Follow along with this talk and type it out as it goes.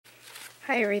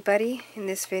Hi everybody, in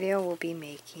this video we'll be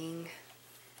making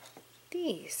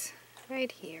these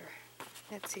right here.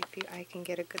 Let's see if I can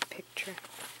get a good picture.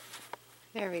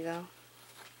 There we go.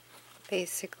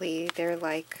 Basically they're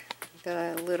like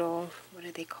the little, what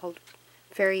are they called?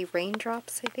 Fairy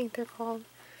raindrops, I think they're called.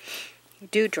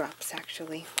 Dewdrops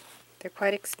actually. They're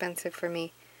quite expensive for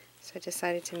me, so I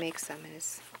decided to make some.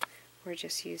 We're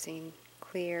just using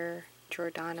clear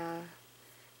Jordana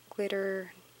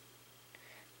glitter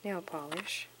nail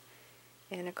polish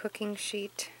and a cooking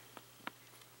sheet,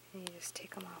 and you just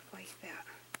take them off like that.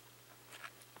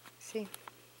 See,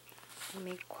 I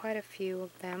made quite a few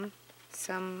of them.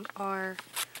 Some are,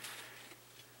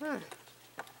 the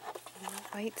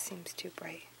light seems too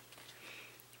bright.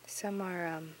 Some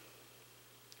are,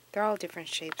 they're all different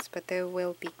shapes, but they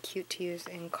will be cute to use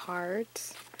in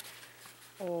cards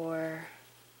or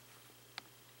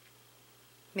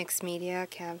mixed media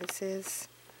canvases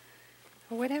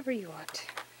or whatever you want.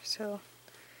 So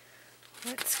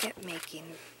let's get making.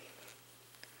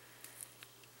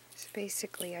 So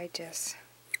basically I just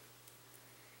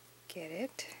get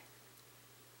it.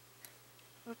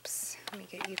 Oops, let me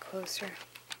get you closer.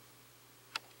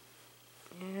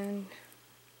 And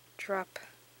drop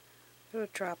little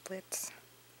droplets.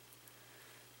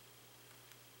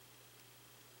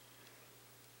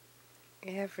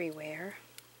 Everywhere.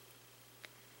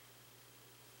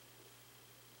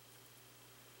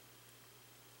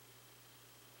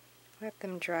 Let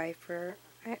them dry for,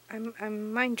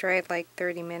 mine dried like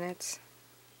 30 minutes.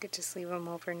 You could just leave them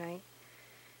overnight.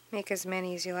 Make as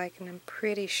many as you like, and I'm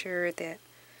pretty sure that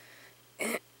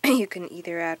you can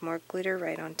either add more glitter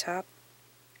right on top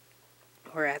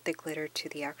or add the glitter to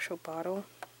the actual bottle,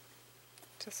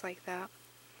 just like that.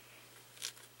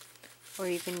 Or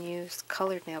even use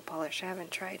colored nail polish. I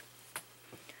haven't tried.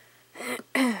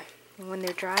 And when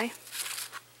they're dry,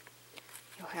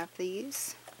 you'll have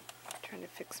these. I'm trying to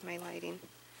fix my lighting.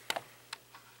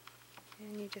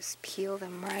 And you just peel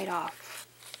them right off.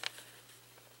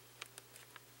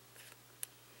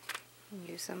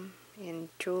 Use them in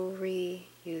jewelry,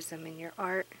 use them in your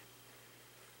art.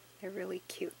 They're really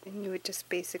cute, and you would just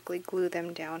basically glue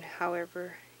them down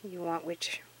however you want,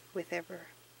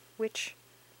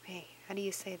 hey, how do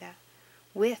you say that?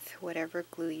 With whatever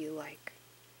glue you like.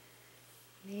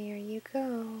 There you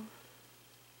go.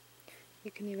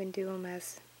 You can even do them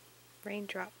as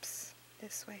raindrops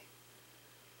this way.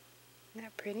 Isn't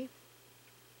that pretty?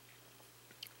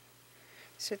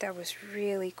 So that was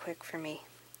really quick for me,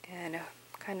 and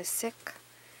kind of sick,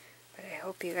 but I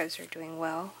hope you guys are doing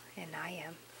well, and I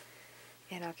am.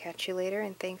 And I'll catch you later,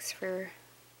 and thanks for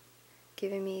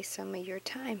giving me some of your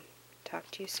time. Talk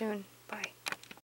to you soon. Bye.